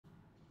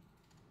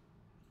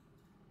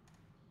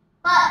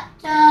But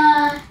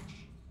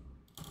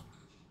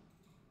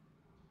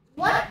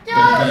what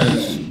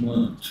does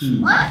One,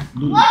 two, what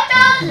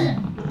does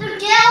the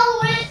girl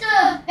with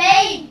the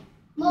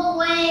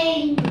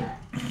boomerang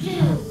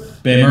do?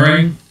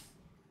 Boomerang?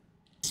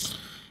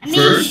 I mean,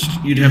 First,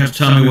 you'd have to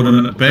tell me what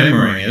a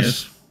boomerang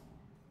is.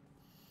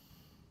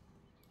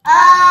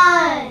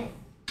 I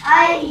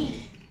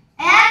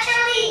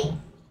actually,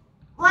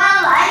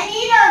 I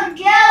need a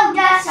girl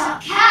that's a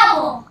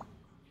cowboy.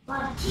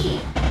 But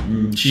here.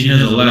 She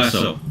has a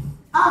lasso.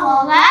 Oh,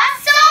 a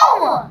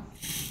lasso?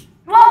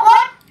 Well,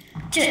 what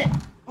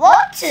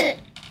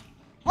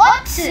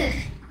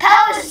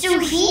powers do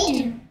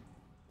he do?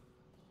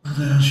 How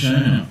the hell should I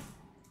know?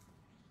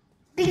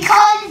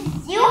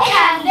 Because you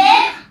have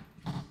it.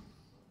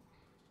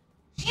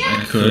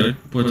 I could,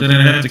 but then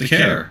I'd have to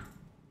care.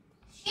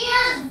 She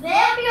has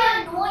very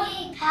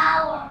annoying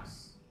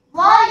powers.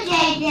 What are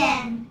they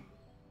then?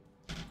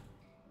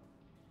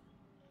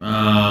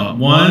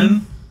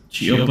 One,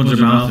 she opens her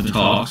mouth and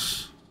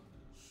talks.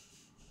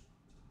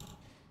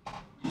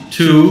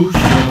 Two, she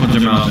opens her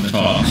mouth and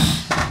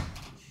talks.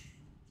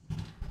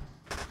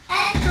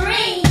 And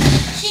three,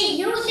 she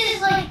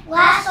uses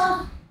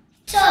lasso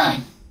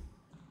to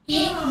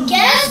get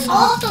us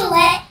off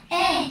the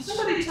edge.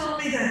 Somebody told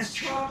me that's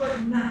chocolate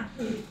and not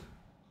poop.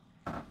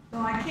 So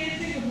I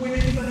can't think of when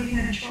anybody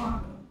had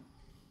chocolate.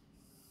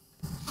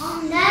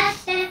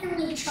 That's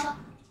definitely chocolate.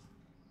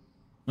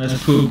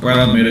 That's poop.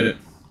 Riley admit it.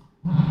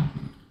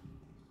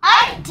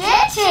 I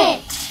did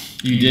it.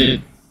 You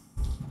did.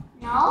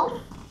 No,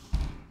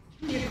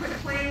 You quit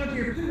playing with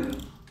your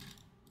poop.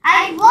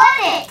 I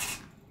won it.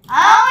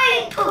 I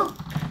always poop.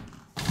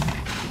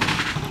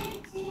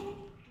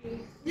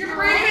 You're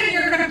breaking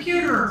your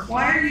computer.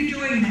 Why are you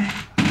doing that?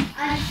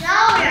 I'm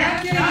sorry.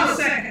 I'll give you a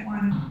second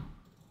one.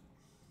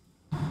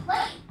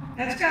 What?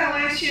 That's gotta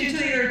last you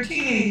until you're a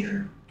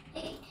teenager.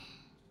 Or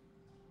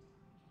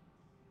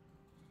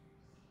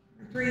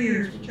 3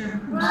 years, whichever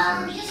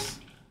comes first.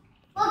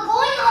 We're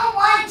going on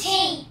one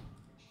team.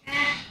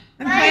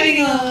 I'm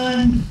planning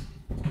on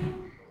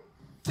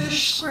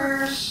fish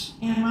squares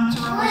and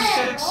mozzarella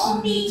sticks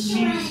and maybe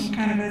some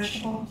kind of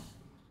vegetable.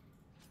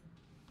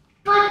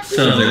 But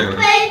Sounds you like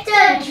played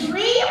the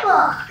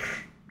dreambook.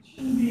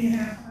 Shouldn't be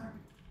that hard.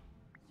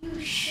 You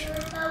sure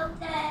about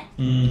that?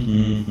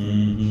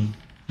 Hey,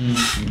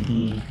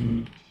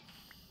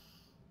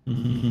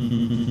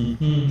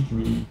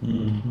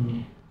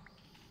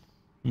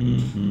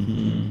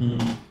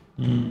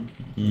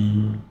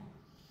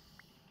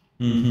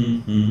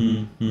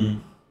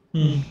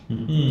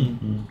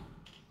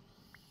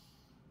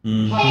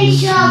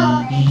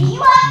 Charlie, do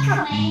you have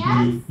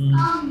commands?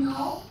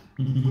 No.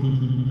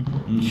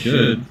 You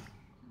should.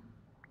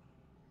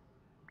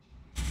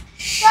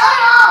 Shut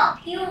up!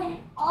 You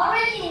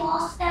already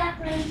lost that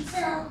brain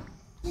cell.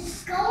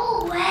 Just go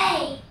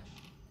away.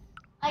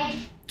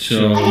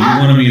 So you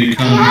wanted me to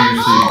come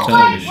here so you can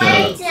tell me to shut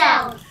up.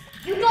 Cells.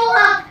 You don't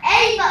have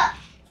any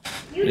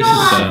You This don't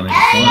is have sounding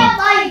any fun. of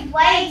my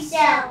brain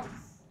cells.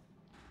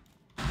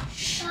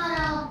 Shut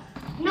up.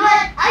 You know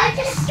what? I'm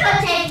just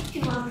gonna take 2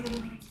 of your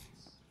brain cells.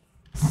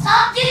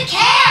 Stop, you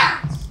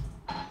can't!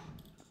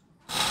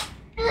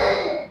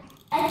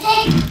 I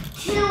take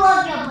 2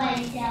 of your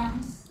brain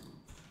cells.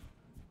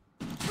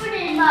 Put it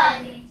in my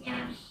brain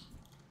cells.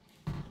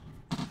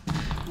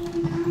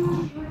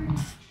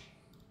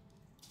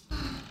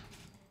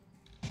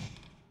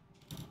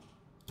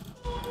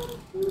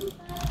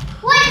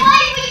 Wait!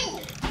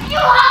 You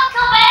have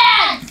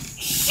commands!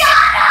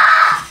 Shut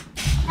up!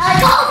 Now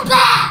go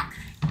back!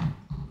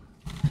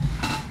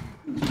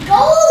 Go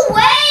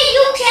away!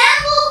 You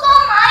can't look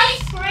on my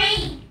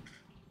screen!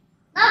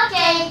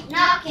 Okay.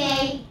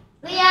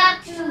 We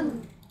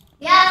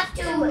have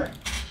to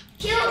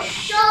kill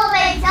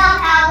Charlotte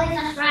somehow with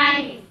a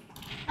dragon.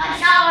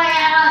 Shut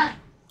up!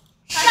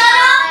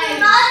 You're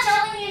not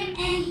telling him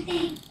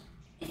anything.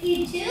 If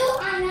you do,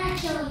 I'm not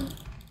killing you.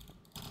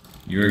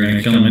 You were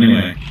gonna kill him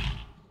anyway.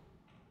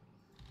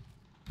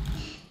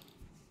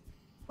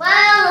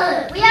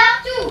 Well, we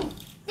have to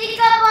think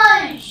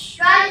up a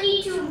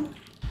strategy to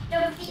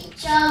defeat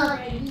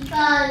Charlotte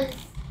because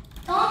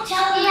don't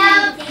tell me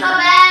have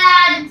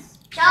commands.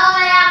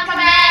 Charlotte have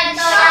commands.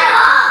 Shut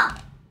up!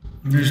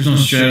 There's no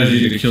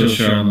strategy to kill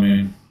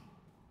Charlemagne.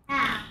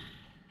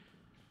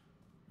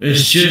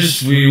 It's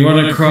just we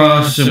run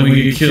across and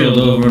we get killed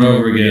over and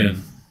over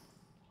again.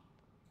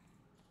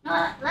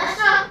 No, let's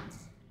not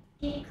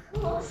get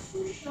close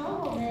to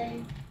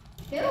Charlotte.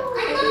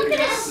 I'm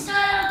gonna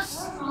start out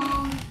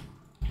strong.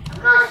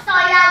 I'm gonna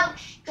start out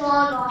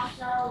strong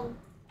also.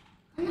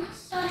 I'm not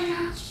starting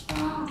out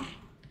strong.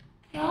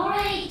 I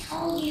already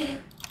told you.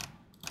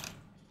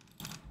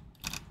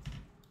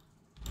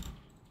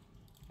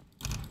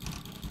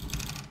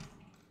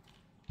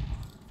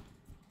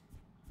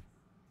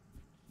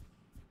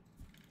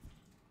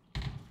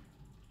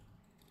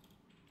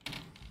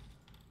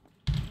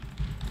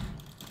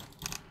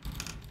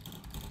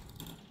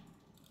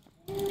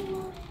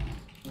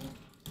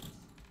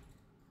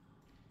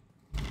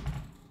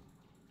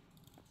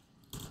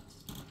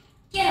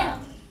 Get up.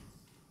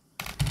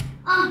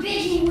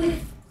 division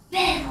with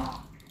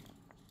Bedwars.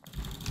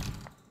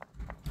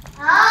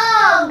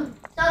 Oh,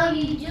 so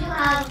you do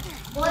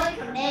have boy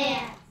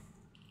commands.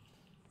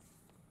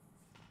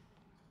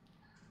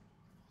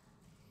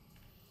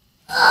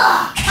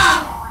 Oh,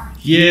 come on.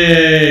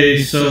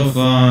 Yay, so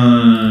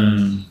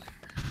fun.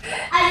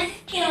 I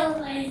just killed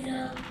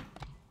myself.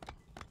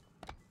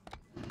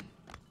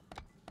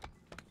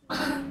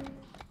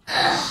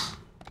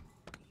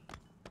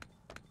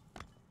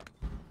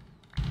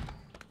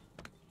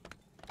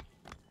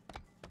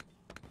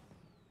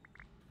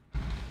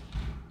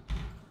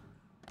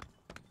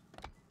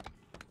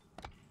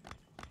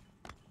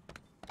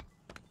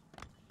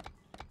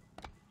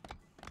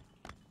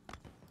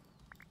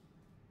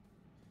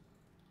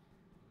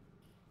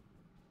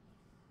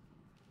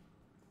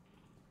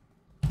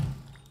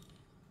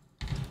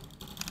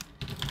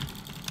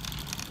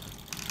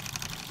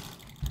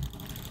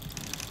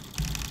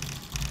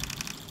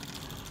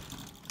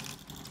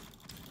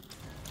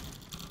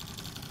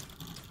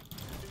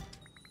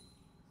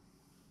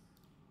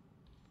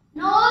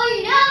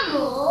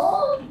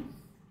 No.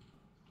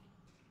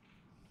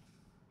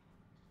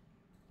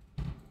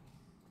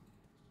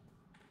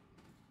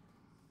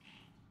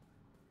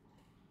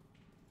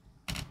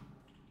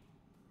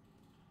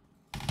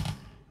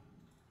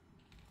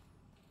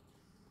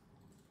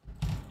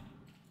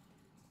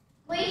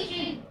 We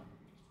should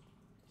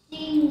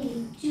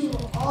sing to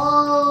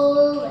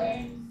all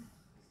and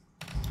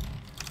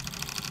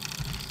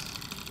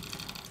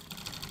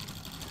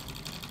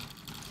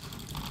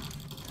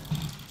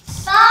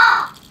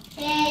stop.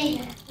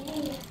 Okay.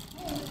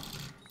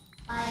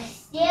 I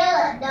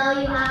still know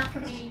you have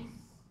commands.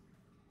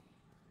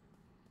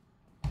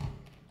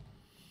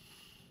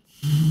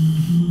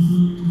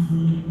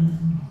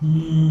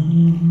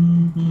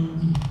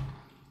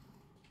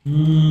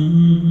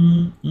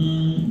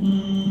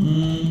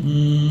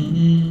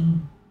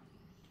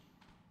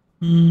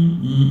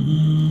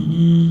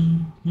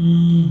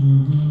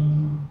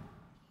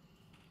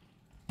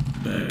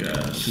 Bad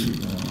guys who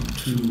want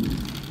to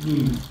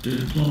root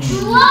their clones.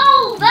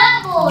 Whoa, bad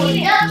boy.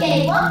 Okay,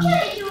 what can I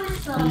do with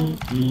some?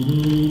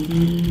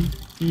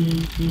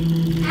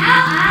 Ow,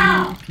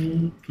 ow.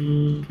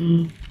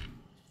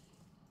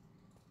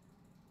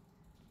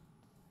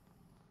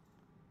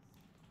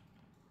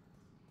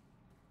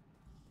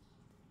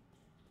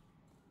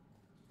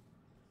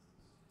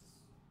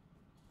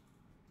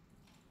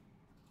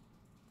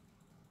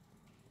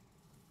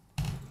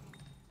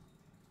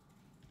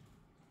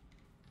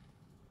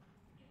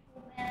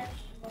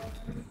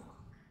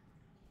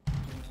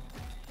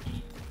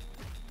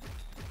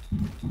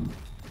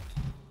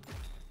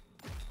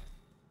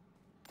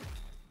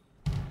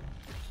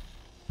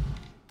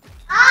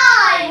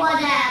 I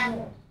want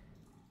apple.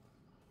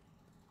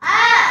 I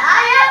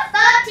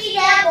have 13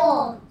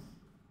 apples.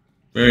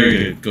 Very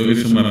good. Go get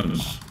some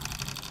weapons.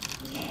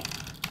 Okay.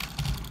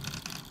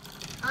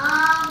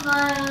 I'm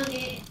gonna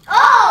get.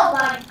 Oh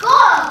my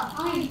god!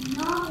 I'm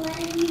not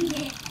letting you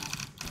get.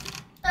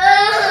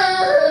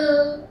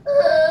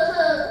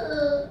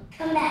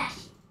 Come back.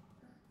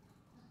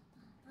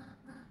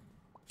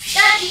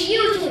 That's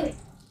you do it.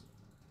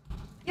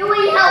 You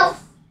need help.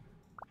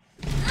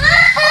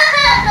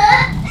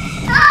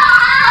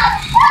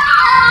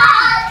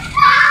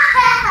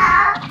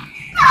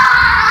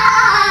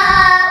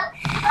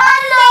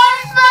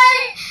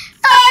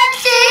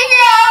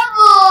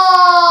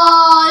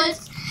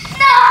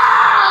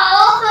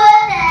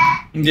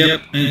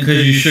 Yep, and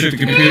because you shook the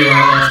computer,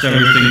 I lost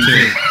everything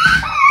too.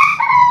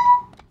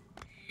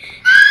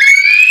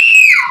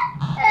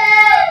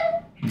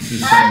 This is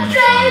so much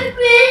fun. I'm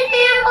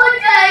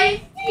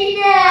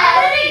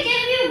gonna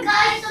give you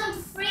guys some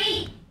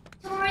free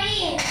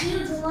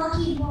huge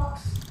lucky box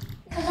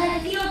because I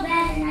feel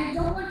bad and I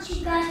don't want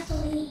you guys to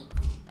leave.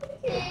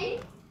 Okay.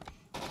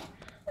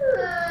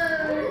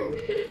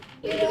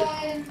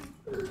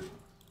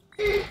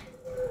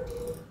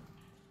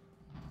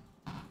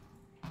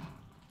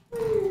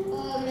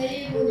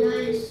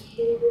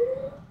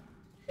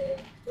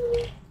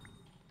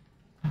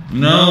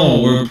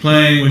 No, we're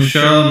playing with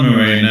Charlemagne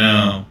right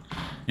now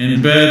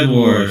in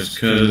Bedwars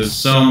because it's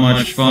so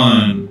much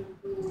fun.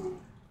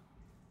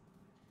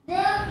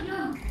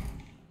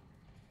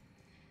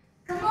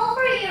 Come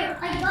over here.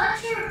 I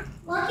got your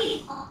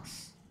lucky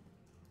box.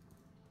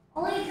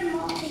 Or you can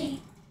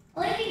multi.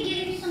 Or you can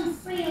give you some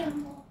free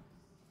info.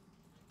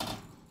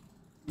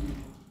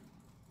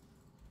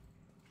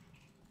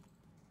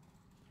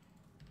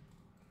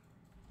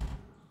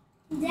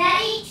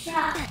 Daddy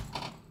Truck.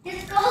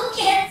 Just go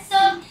get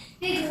some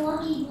big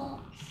lucky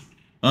box.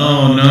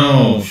 Oh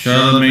no,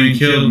 Charlemagne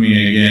killed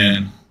me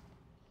again.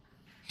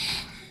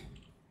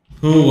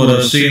 Who would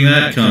have seen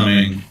that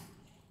coming?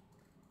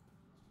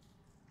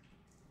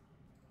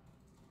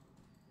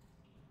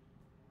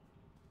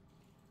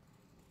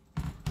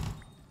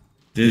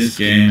 This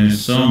game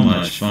is so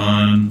much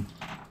fun.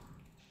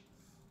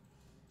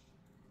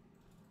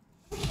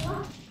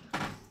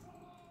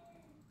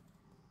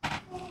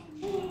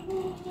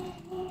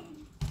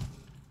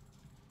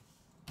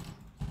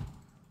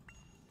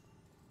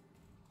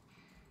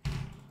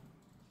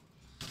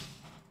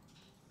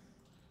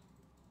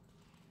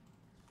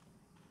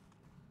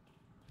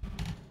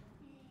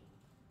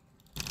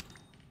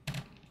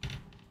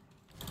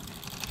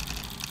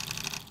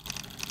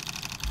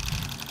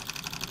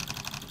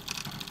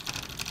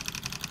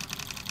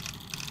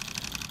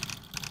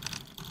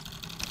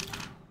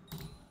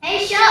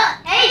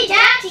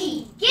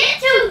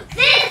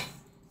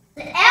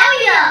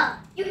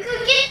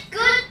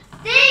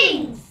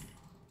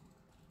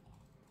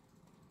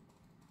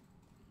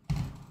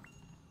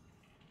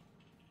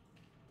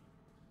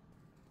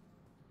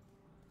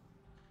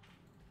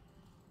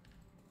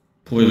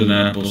 Poison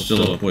apple,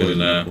 still a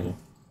poison apple.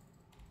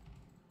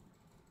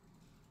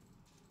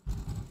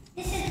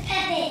 This is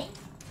Pepe.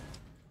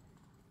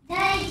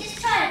 Daddy,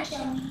 just try to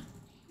kill me.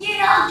 You're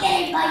not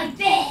getting my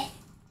bit.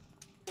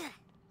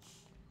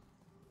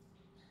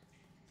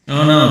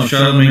 Oh no,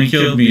 Charlemagne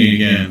killed me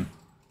again.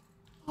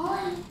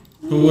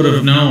 Who would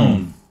have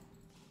known?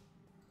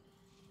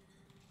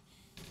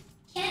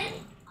 Can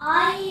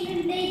I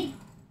even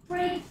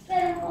break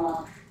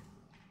Bedwars?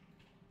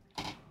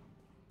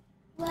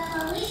 Well,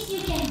 at least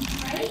you can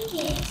break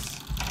it.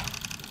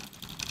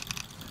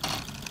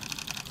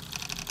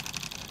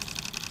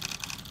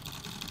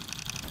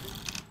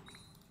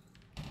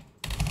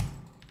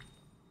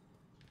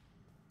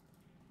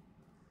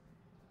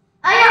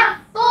 I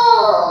am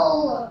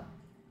full!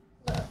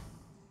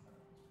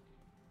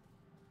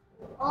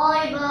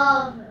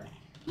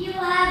 You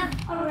have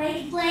a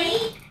red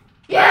blade?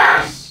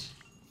 Yes!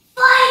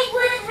 Fight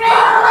with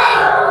red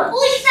blade!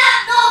 Holy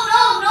snap!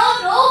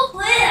 No,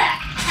 quit!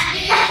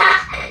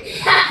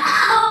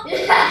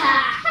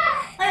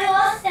 I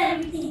lost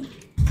everything.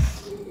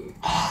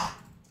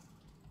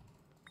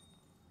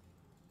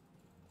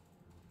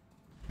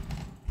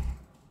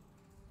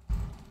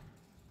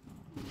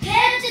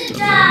 Prepare to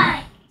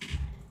die!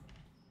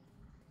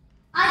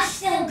 I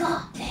still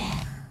got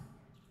there.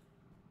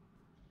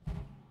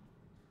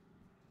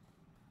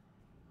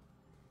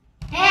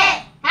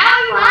 Hey, how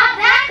do you have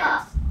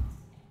backups?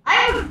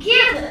 I would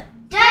give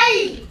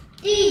Dave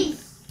these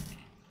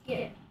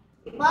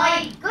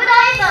my good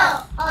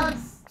idea on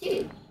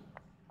too.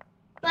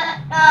 But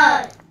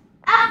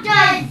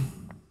after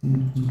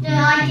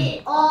I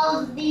get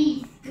all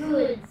these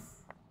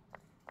goods.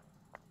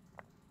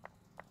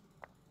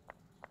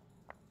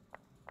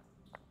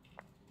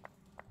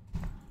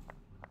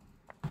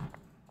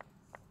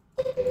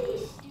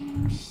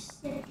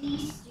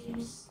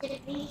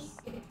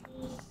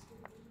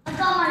 I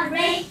got my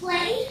ray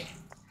blade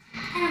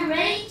and I'm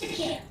ready to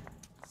kill.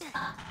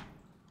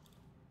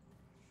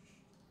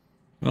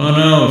 Oh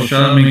no,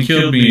 Charlemagne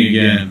killed me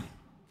again.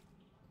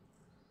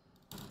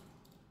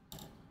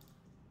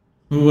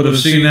 Who would have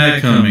seen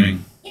that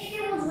coming? If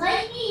you would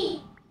like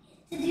me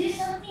to do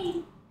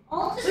something,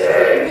 I'll just do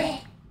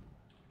it.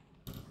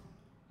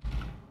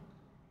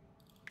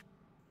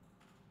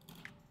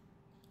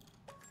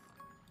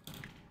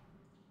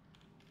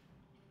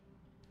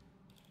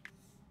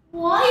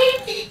 Why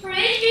is it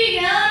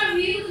breaking out of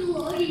you,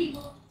 Lordy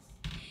Books?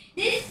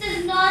 This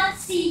does not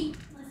seem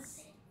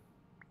safe.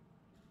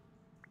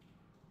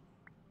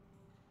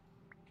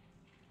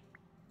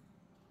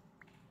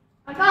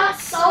 I got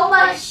so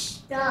much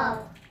stuff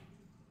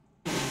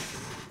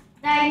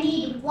that I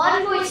need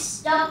one more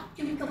stuff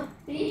to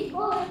complete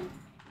one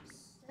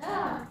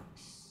stuff.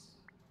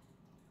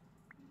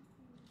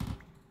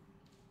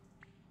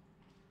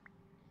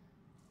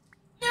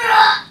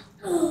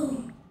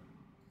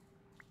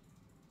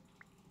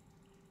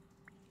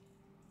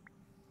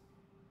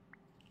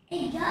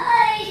 Hey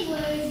guys,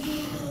 where's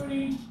your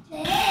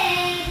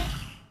bed?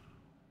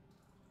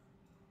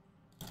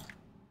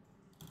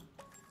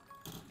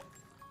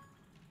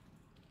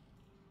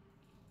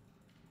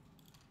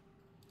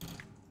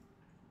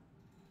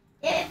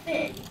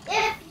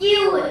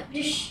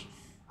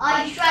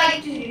 I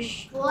try to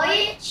destroy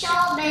it,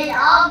 Shaman,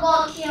 I'm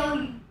gonna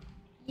kill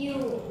you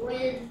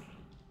with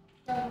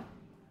the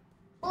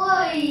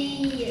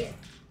boy.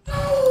 No,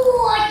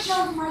 I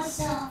killed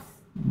myself.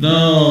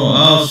 No,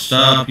 I'll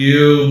stop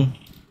you.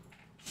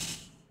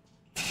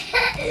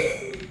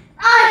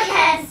 I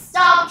can't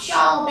stop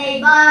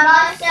Shaman by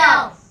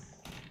myself.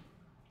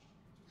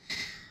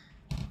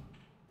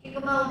 I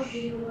don't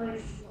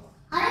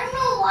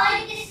know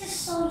why this is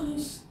so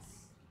useless.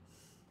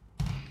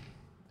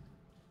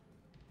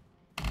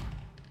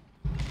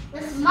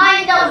 Let's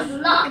mine those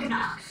lucky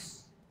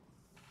knocks.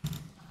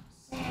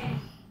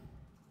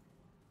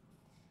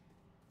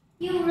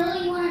 You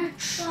really want to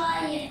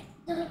try it?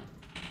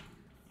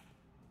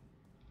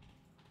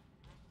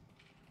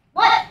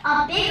 What?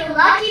 A big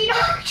lucky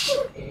knock?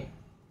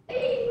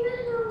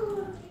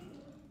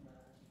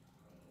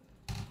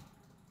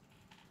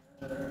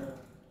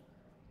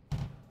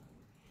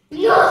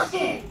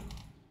 Nothing.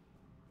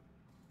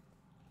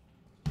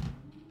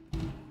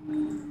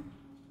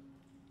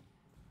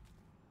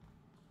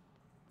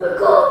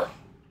 Go.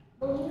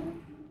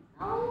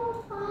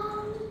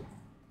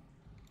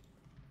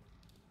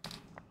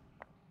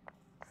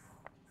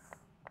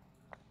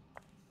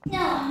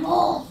 Now I'm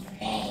all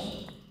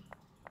ready.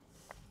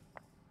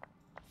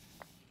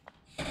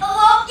 How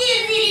long does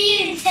it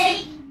even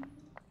take?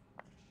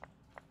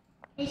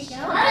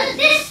 How does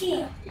this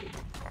feel?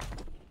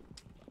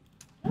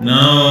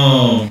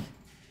 No.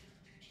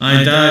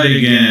 I died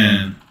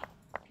again.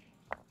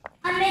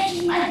 I'm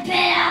making my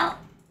bed out.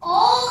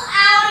 All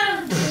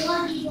out of the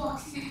lucky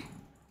box now.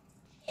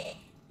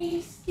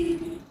 It's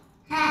stupid.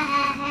 Ha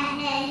ha ha ha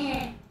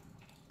ha.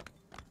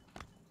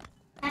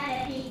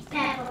 Peppa Pig,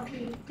 Peppa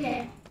Pig,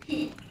 Peppa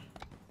Pig.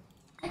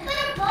 I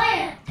gotta buy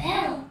a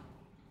bell.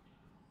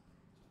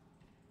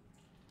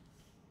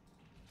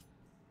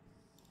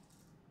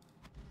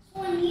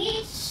 So I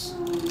need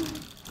some.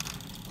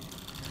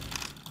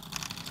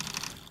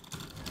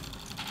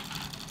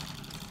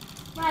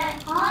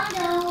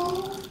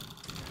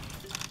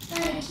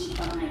 keep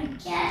on my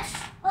catch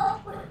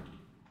up with,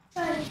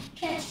 try to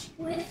catch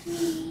with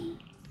me.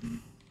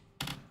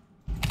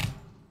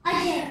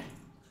 I did.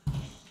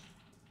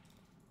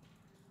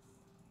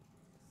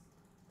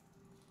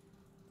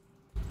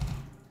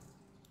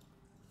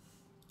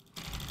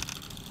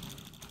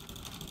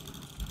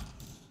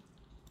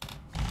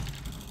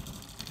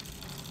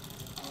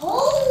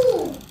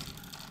 Oh!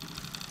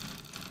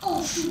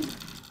 Oh shoot!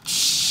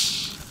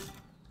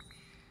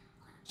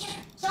 I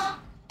can't jump.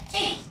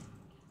 Hey.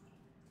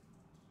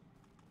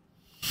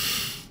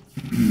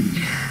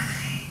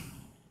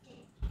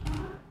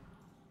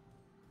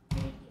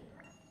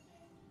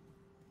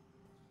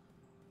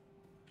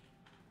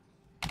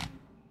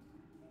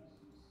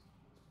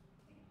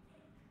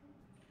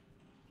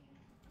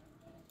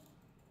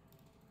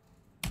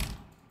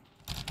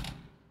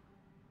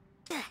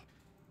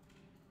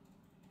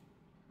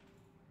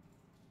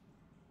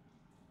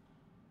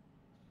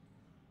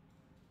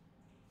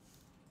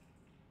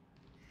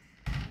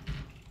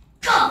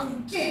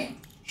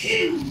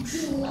 Huge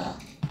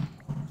love.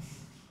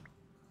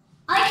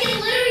 I can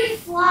literally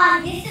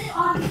fly. This is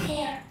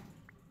unfair.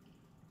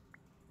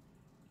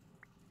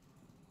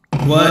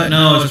 What?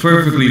 No, it's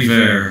perfectly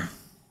fair.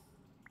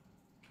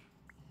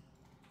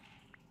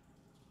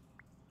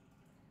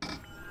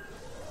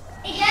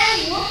 Hey,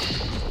 Daddy, look.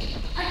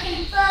 I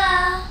can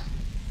fly.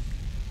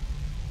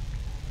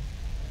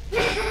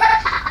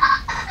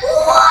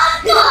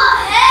 What the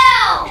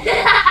hell?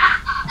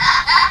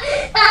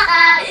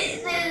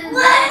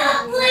 When the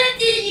flip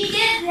did you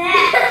get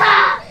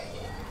that?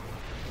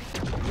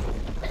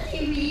 What do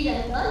you mean? I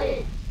got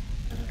it.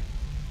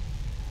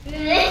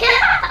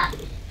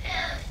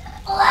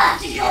 I'll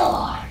have to go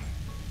hard.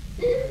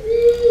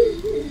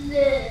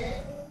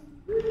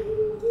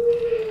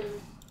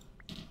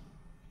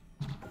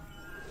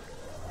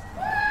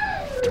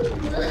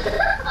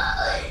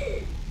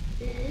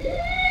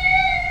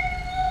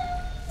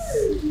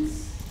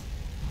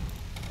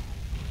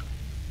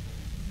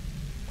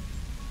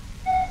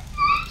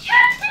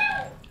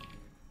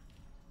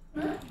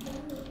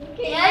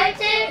 Okay, I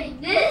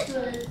take this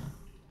one.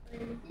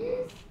 And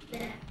this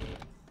back.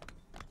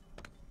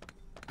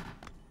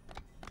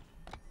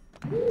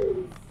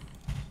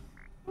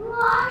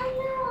 One.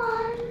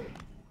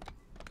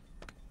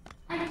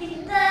 I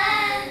can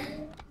that.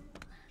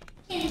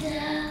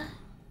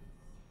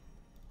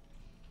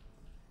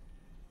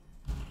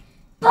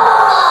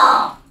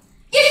 Boom!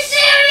 You're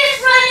serious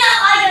right now?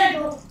 I gotta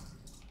go.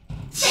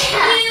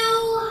 Thank you.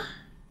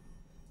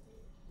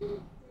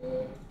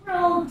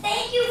 Bro,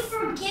 thank you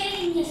for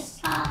giving me a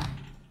spot.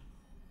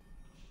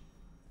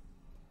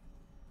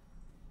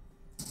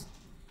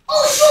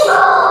 Oh shoot! No!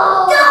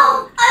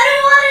 I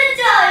don't want to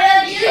die.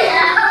 I just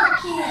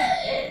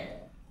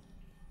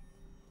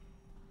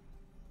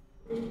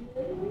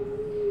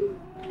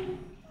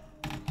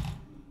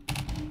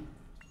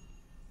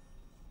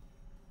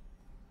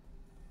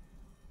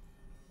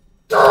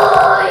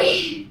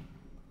Die!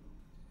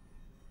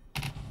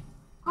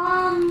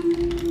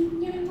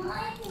 You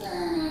mind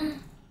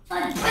if I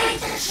break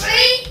the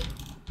tree?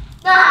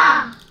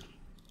 Ah!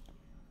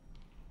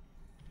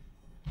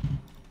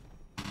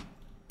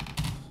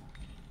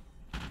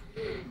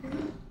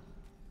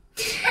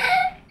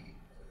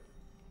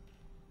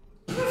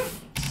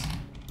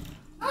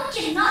 I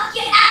cannot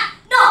get out.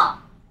 No!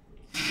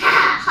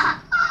 I'm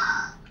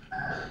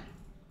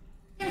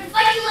gonna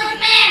fight you like a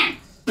man.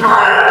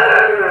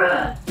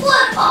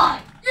 Blood pot.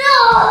 No!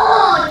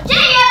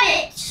 Damn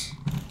it!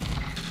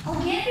 I'll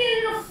give you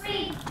your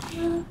free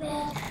loot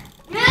back.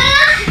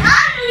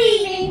 I'm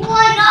leaving.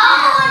 Why not? No,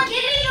 I'm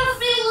giving your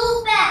free loot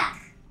back.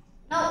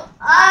 No,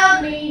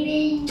 I'm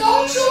leaving.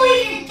 Don't you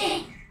even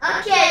think.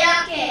 Okay.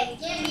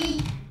 Give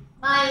me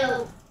my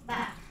loot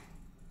back.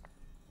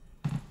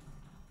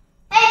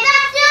 Hey,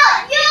 that's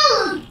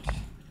you!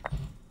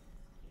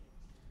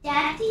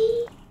 Daddy?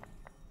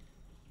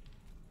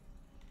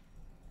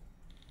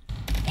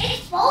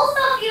 It's both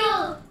of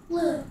your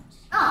loot.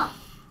 Oh.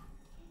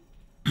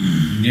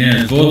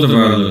 Yeah, it's both of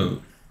our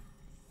loot.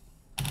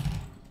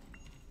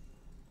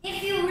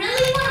 If you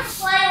really want to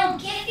fly, I'll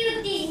give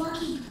you these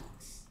lucky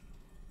books.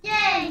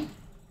 Yay!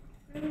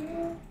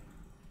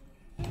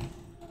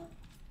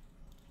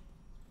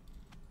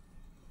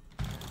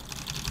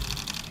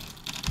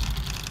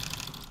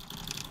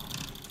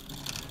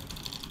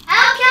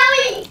 How can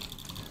we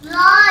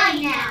fly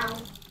now?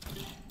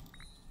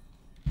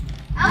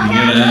 You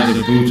gotta have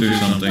the boots or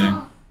something.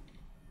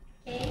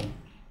 Okay.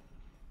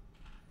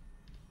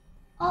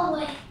 Oh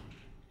wait.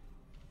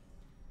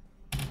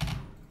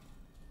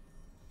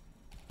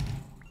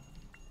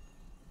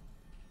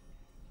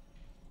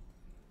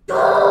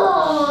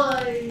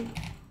 Die!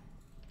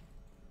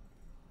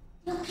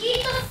 You'll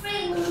keep the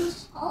free loot.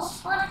 I'll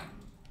spot it.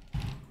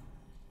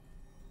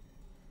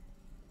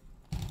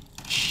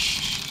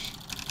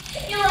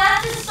 You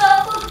have to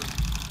stop them.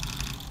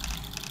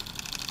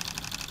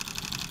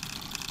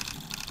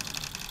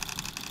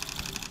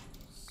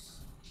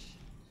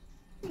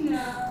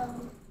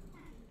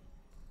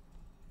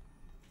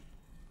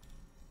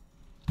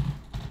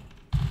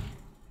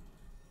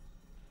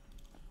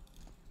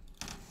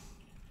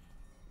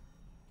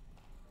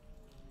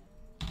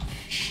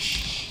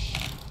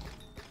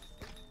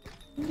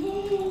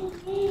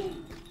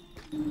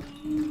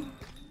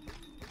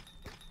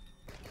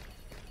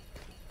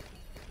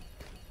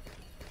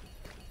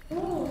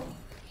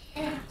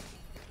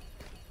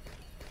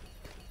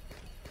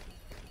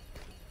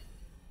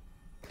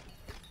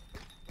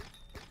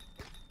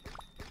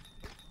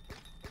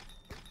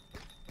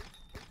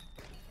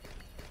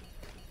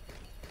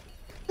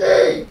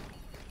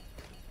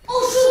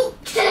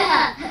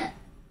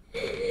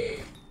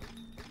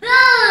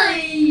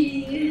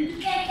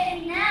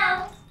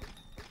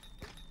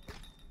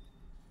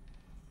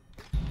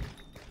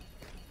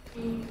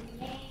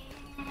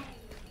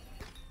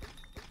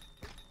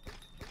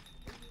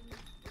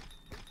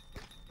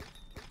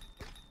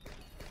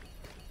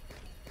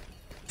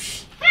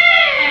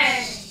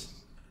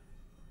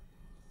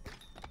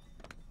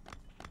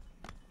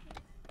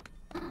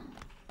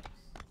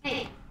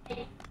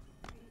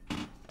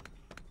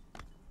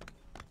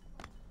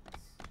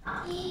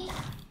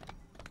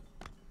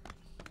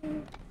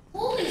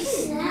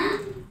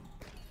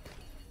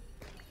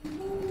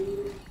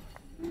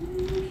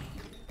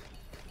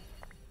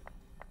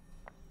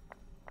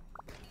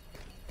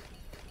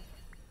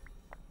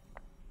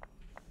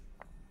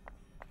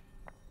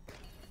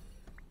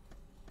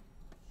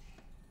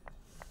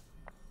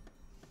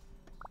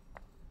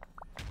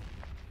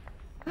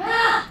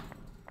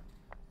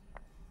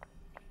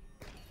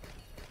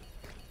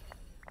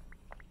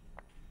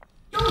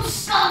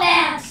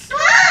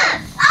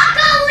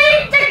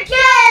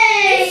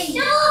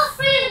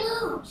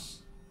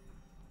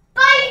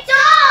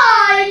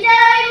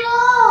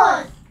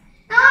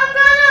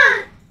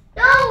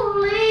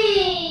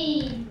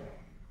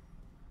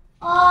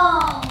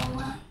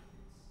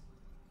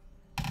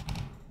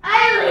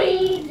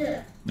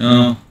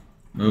 Oh,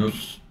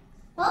 oops.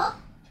 Well,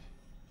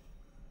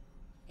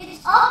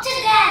 it's up to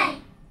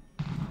Daddy.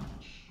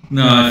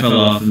 No, I fell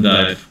off and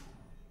died.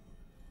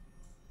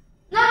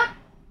 No,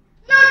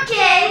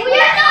 Jay, we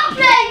are not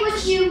playing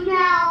with you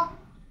now.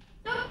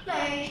 Don't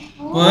play.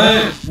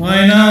 What?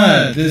 Why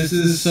not? This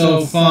is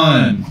so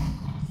fun.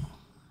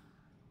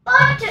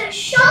 But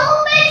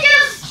Shulman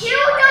just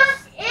killed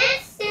us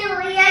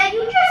instantly, and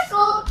you just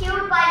got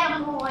killed by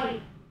the boy.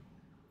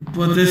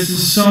 But this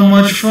is so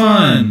much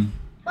fun.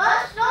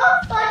 But it's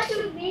not fun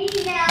to me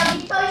now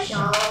because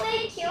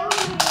Shulman killed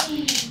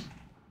me.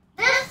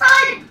 This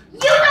time, you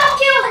don't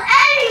kill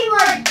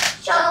anyone,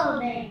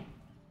 Shulman.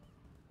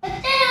 But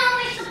then how am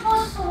I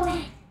supposed to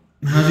win?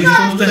 How's he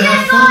supposed to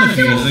have fun if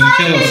he doesn't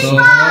kill us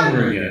over and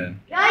over again?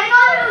 I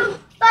gotta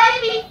fight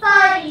me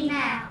funny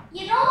now.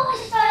 You know I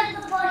started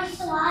the party,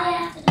 so I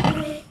have to do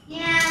it.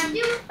 Yeah,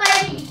 do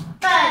fight me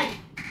funny.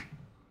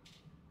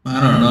 I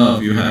don't know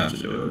if you have to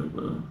do it,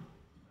 but...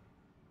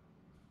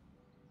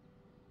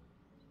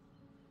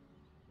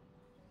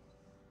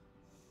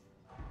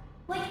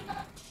 Wait.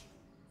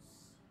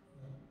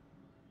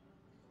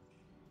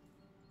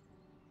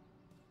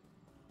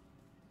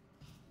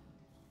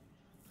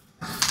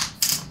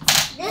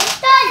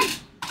 This time,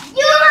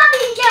 you let me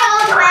kill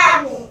all the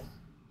rebels.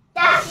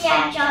 That's the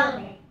actual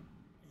thing.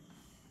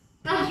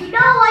 Because you know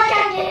I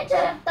can get to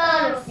the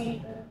third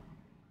saber.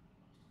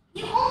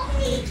 You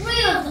only need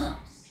 3 of those.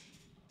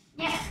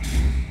 Yeah.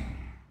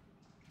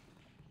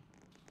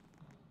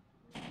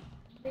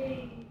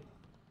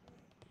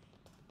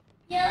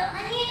 Yeah, I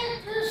need to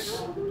do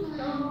some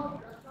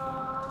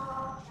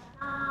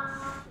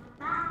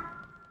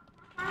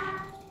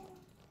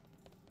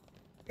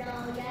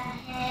blow your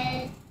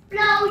head,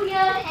 blow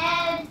your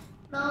head,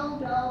 blow,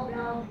 blow, blow,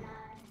 blow.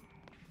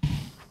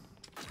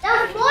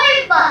 There's more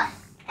of us,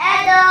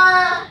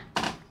 and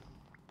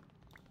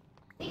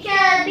we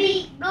can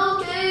beat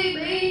no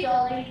TV,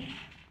 Dolly.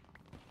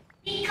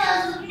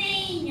 Because of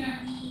me,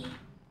 Nanny.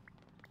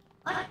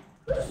 What?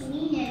 Who's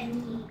me,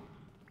 Nanny?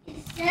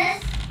 It's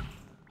just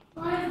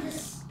one of the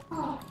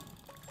song.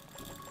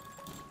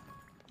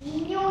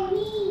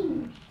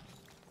 Mean.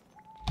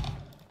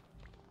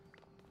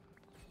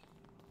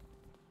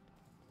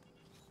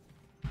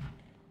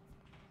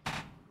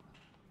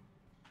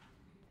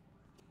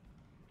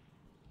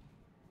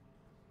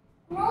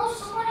 No,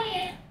 someone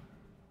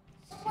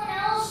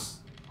else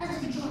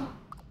has a drum.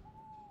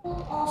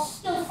 We'll all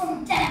steal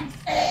from them.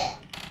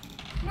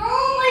 No,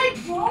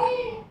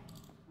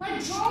 my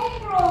drum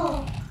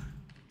broke.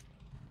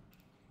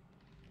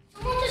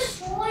 Someone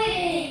destroyed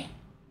it,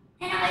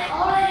 and I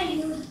already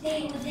knew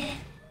they were there.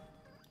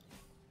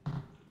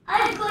 I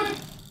have good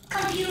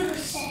computer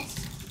sense.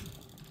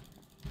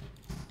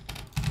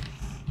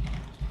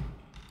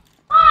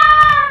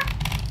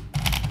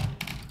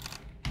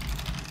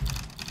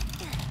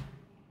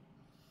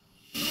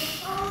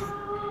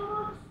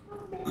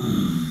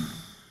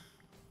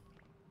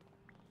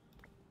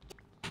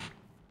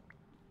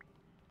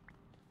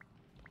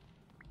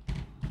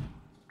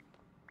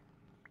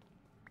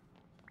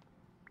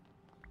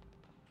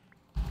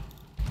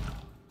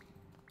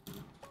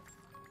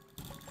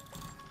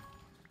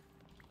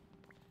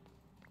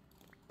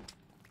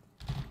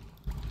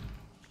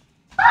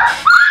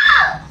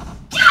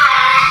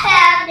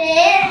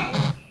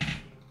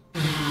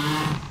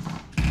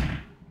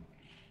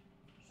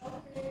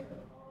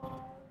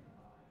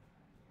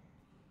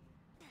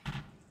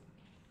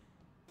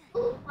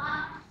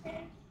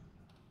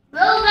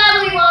 Move,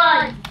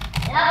 everyone!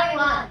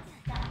 Everyone!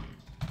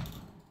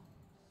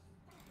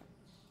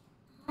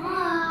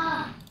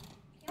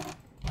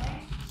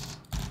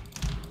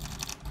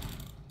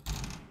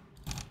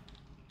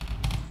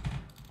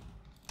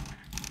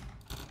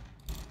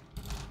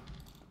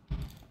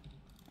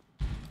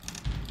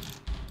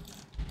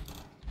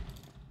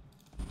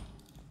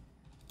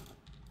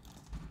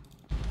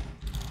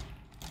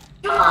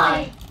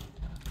 Die!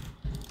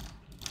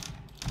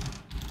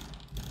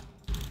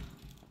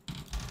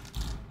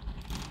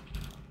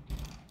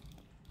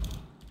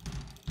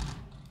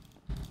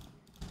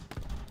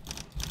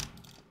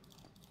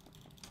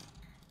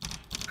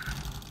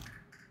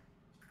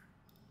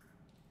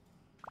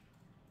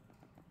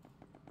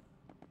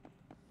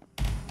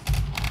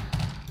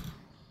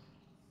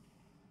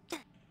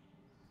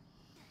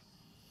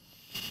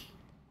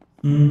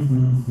 Oh,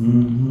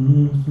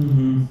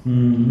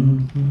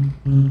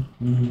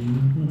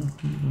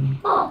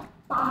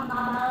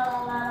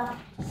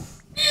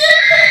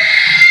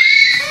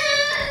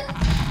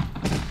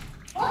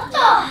 what the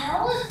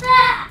hell was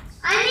that?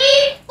 I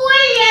need 3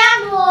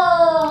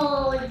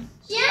 emeralds.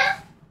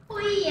 Just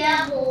 3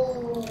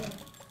 emeralds.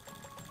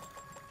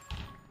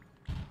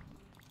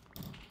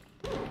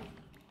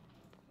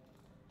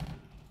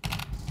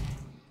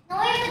 Now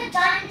I have a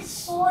diamond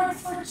sword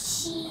for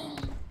cheating.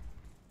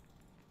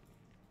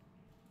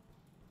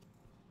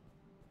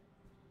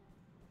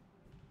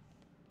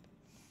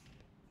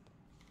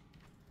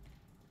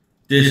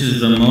 This is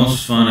the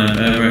most fun I've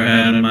ever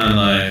had in my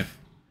life.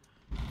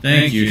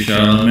 Thank you,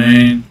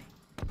 Charlemagne.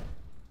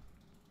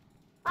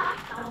 No,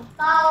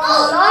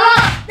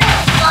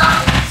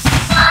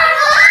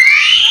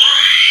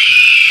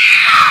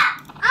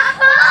 I'm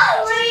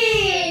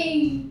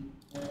falling.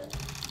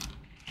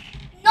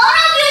 None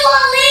of you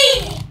are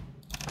leaving.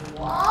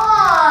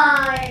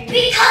 Why?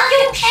 Because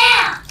you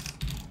can't.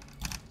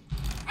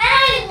 And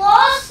I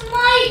lost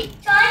my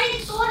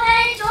diamond sword and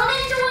it turned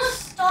into a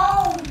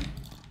stone.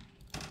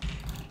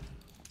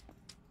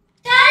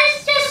 That is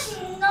just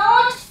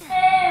not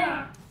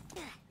fair.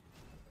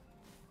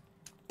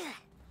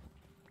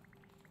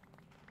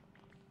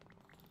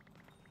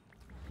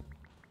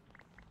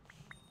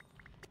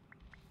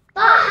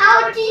 But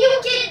how do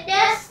you get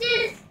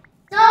nested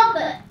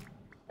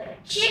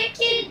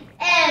chicken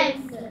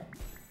eggs?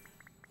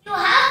 You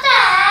have to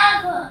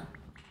have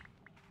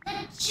the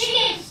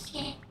chicken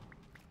skin.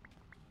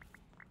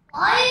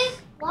 Why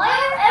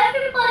are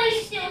everybody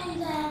stealing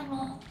the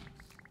emeralds?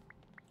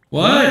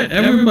 What?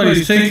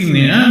 Everybody's taking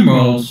the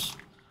emeralds.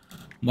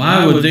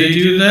 Why would they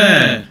do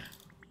that?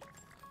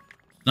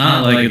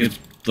 Not like it's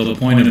the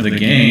point of the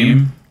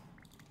game.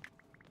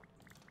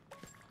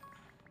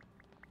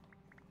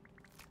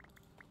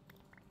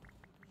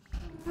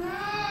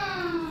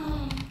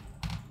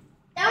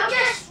 They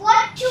just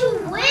want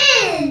to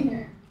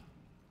win.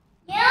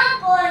 Yeah,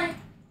 but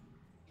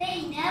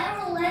they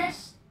never let.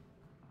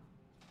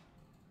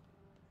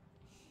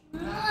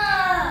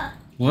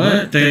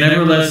 What? They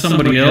never let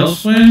somebody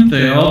else win?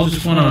 They all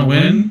just want to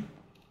win?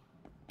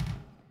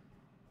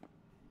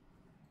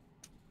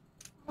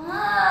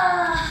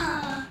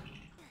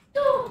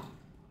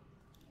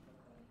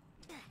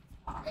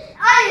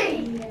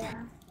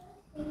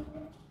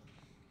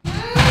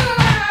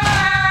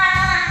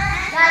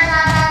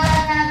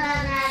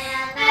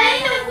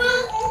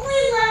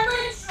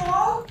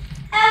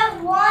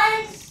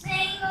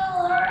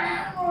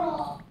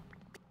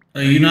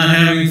 Are you not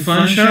having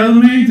fun,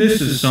 Charlemagne?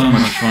 This is so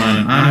much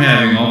fun. I'm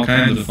having all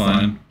kinds of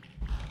fun.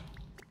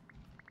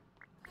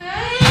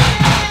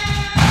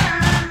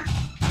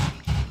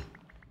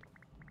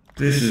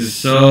 This is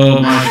so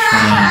much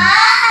fun.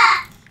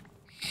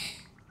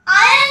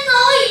 I am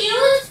no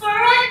use for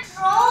a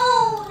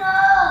drone.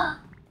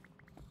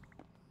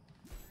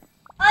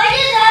 I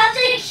just have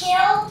to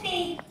kill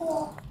people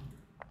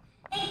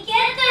and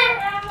get their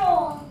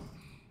emeralds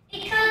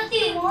because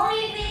they won't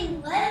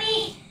even let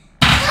me.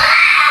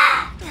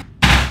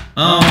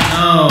 Oh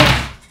no!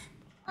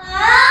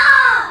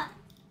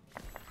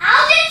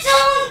 How did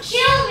someone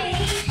kill me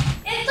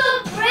if the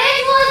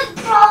bridge was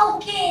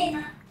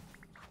broken?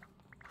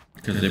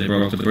 Because they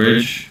broke the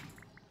bridge.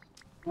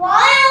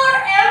 Why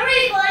are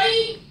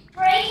everybody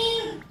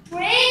breaking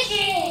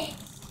bridges?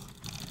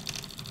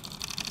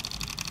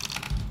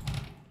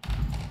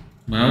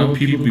 Why would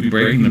people be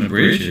breaking the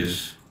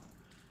bridges?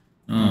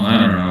 Oh, I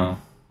don't know.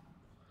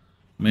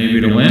 Maybe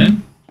to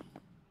win?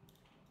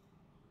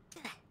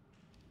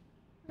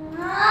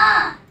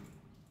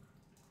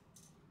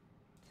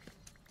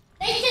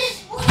 They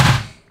just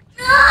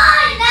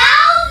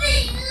now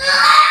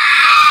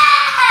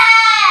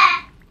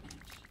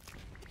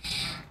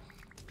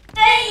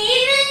they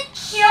even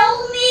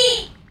killed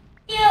me.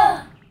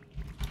 Yeah,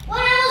 when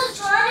I was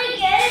trying to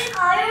get an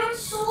iron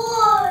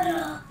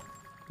sword.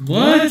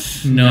 What?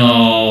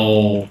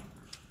 No.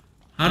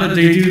 How did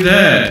they do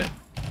that?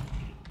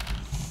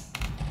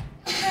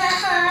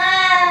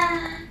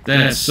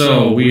 That's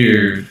so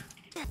weird.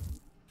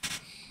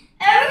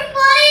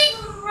 Everybody's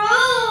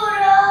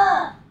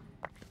rude.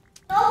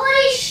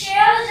 Nobody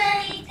shares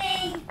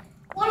anything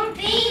or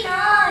be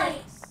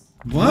nice.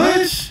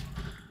 What?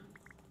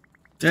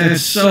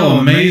 That's so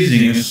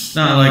amazing. It's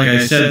not like I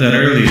said that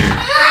earlier.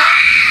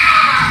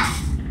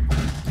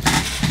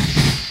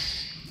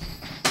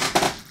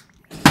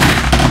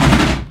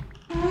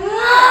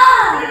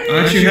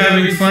 Aren't you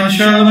having fun,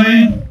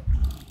 Charlemagne?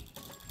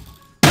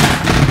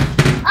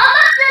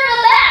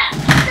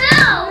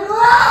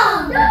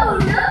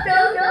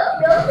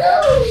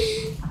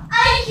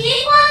 I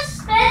keep on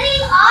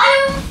spending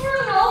iron for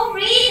no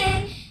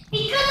reason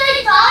because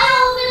I die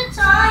all the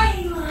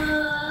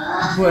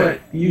time.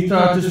 But you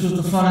thought this was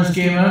the funnest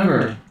game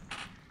ever.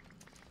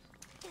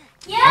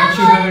 Yeah, Aren't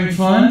you having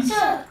fun?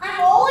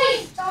 I'm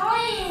always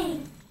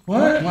dying.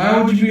 What?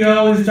 Why would you be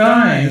always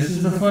dying? This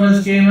is the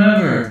funnest game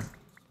ever.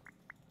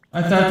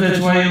 I thought that's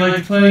why you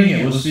liked playing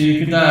it, was so you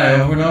could die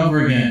over and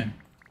over again.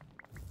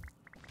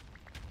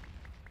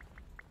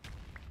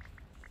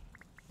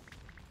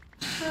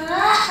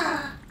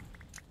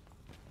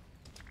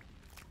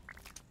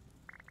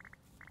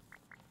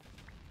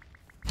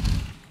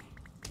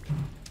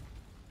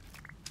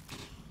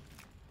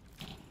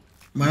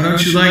 Why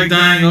don't you like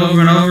dying over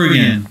and over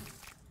again?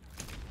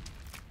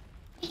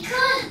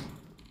 Because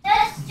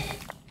that's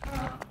just...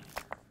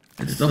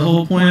 It's the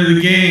whole point of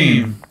the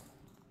game.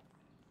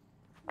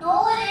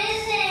 No, it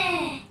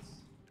isn't.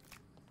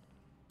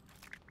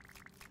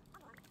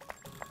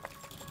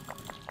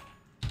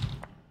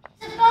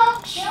 It's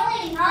about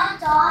killing, not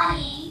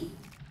dying.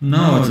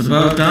 No, it's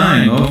about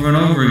dying over and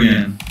over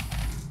again.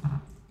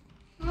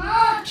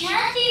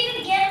 Can't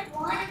even get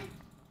one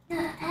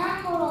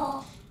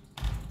emerald.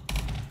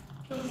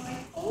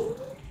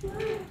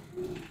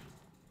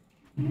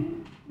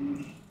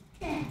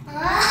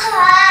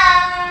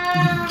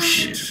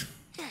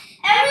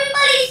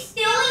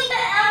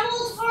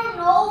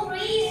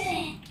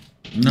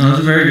 No, that's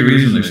a very good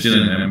reason they're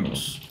stealing the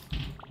emeralds.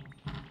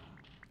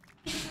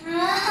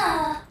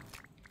 And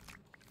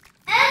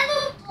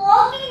they're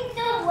blocking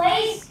the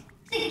ways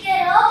to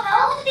get up.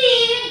 How are they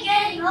even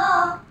getting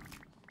up?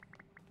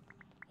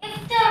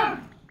 If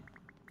they're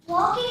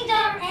blocking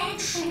their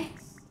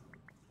entrance.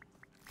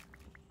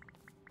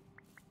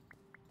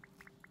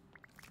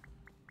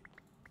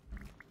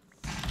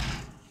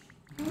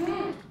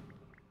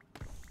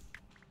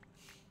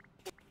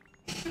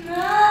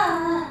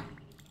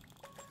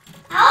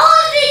 How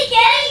are they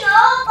getting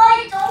up?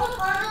 I don't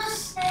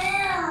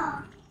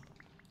understand.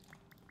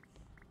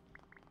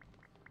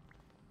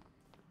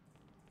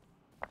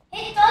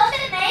 It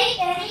doesn't make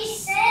any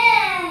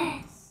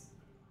sense.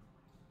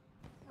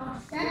 No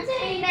sense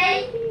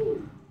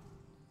anything.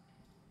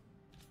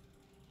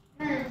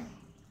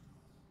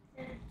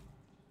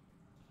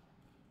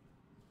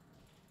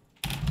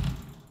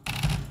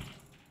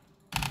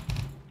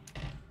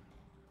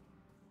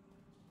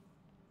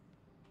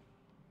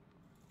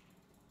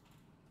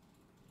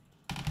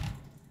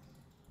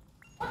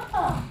 What the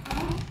hell?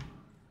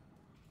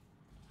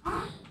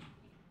 Huh?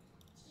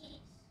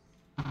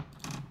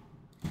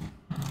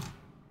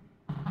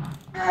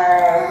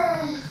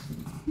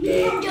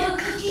 Ninja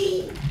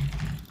cookie.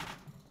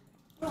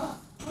 Bro,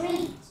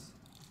 break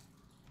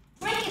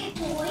it,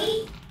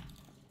 boy.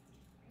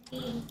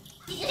 You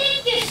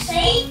think you're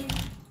safe?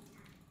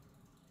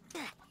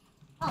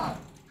 Oh.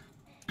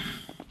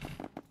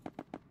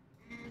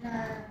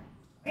 And,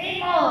 3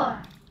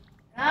 more.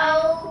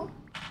 Go.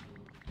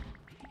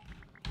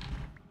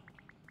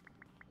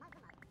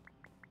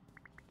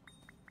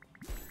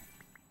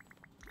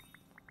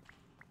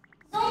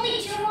 There's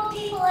only 2 more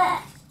people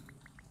left.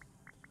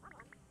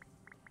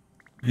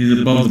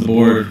 He's above the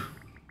board.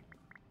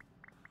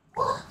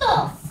 What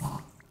the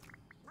fuck?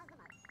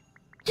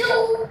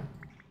 2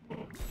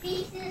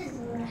 pieces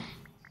left.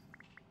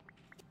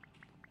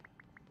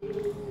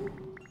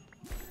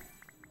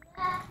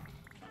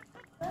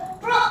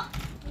 Bro!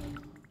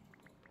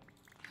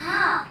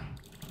 How?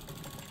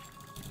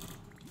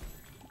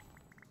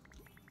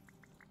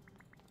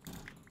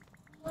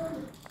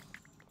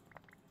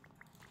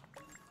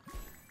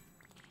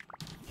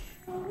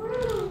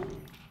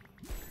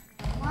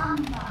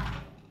 One bar.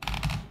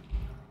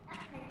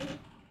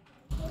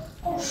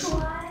 Oh, sure.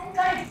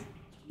 Got it.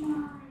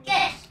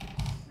 Get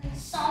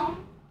some.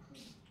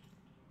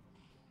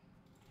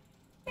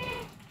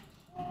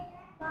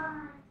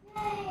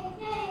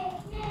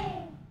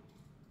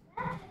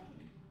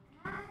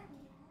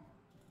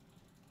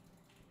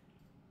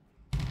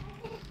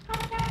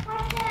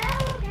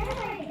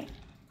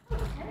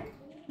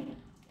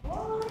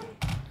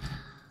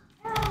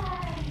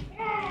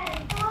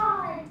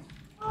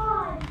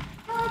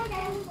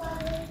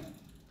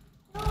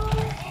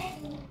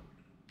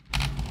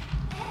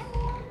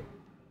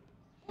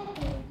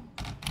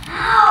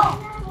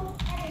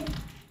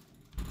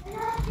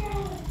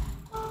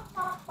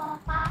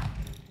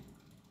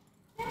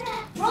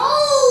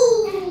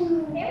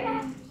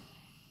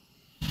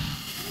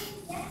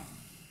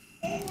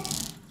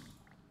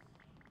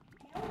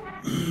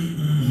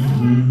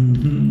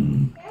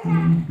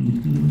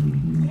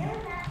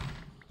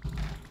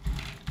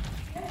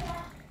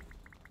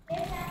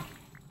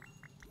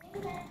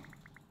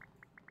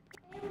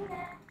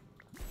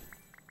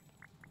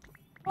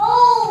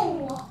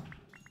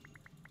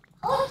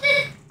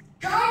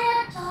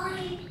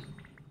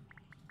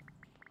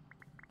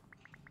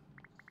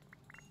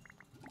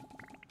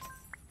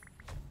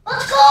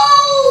 Let's go!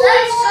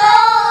 Let's go!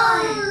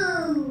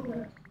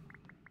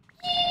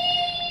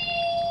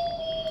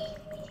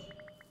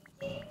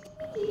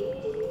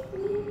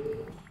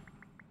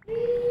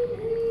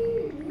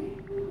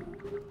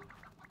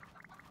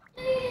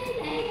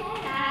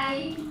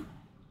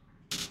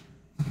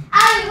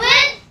 I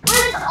went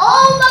with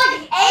all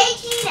my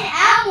 18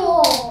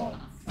 apples.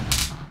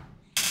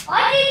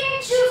 Why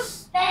didn't you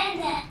spend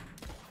it?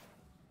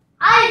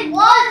 I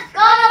was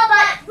gonna,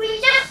 but we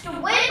just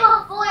went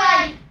before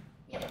I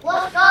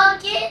was gonna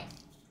get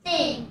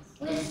things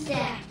with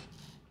that.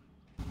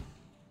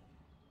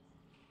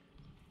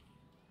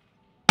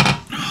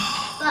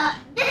 But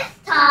this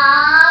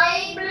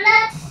time,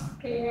 let's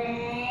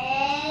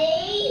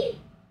play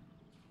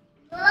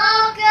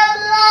Block a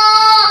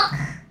Block.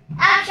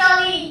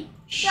 Actually,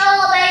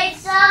 show me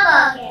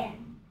some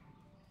again.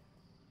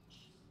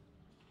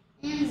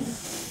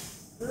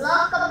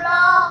 Block a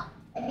Block.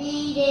 I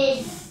mean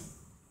this.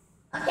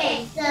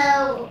 Okay,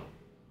 so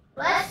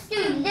let's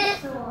do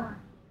this one.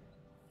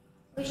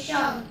 We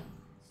shall.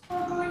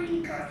 We're going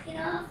to go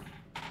enough.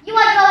 You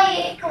are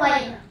going to go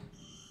enough.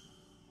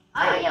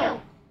 Are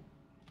you?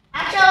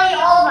 Actually,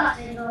 all of us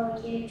are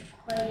going to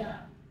go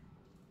enough.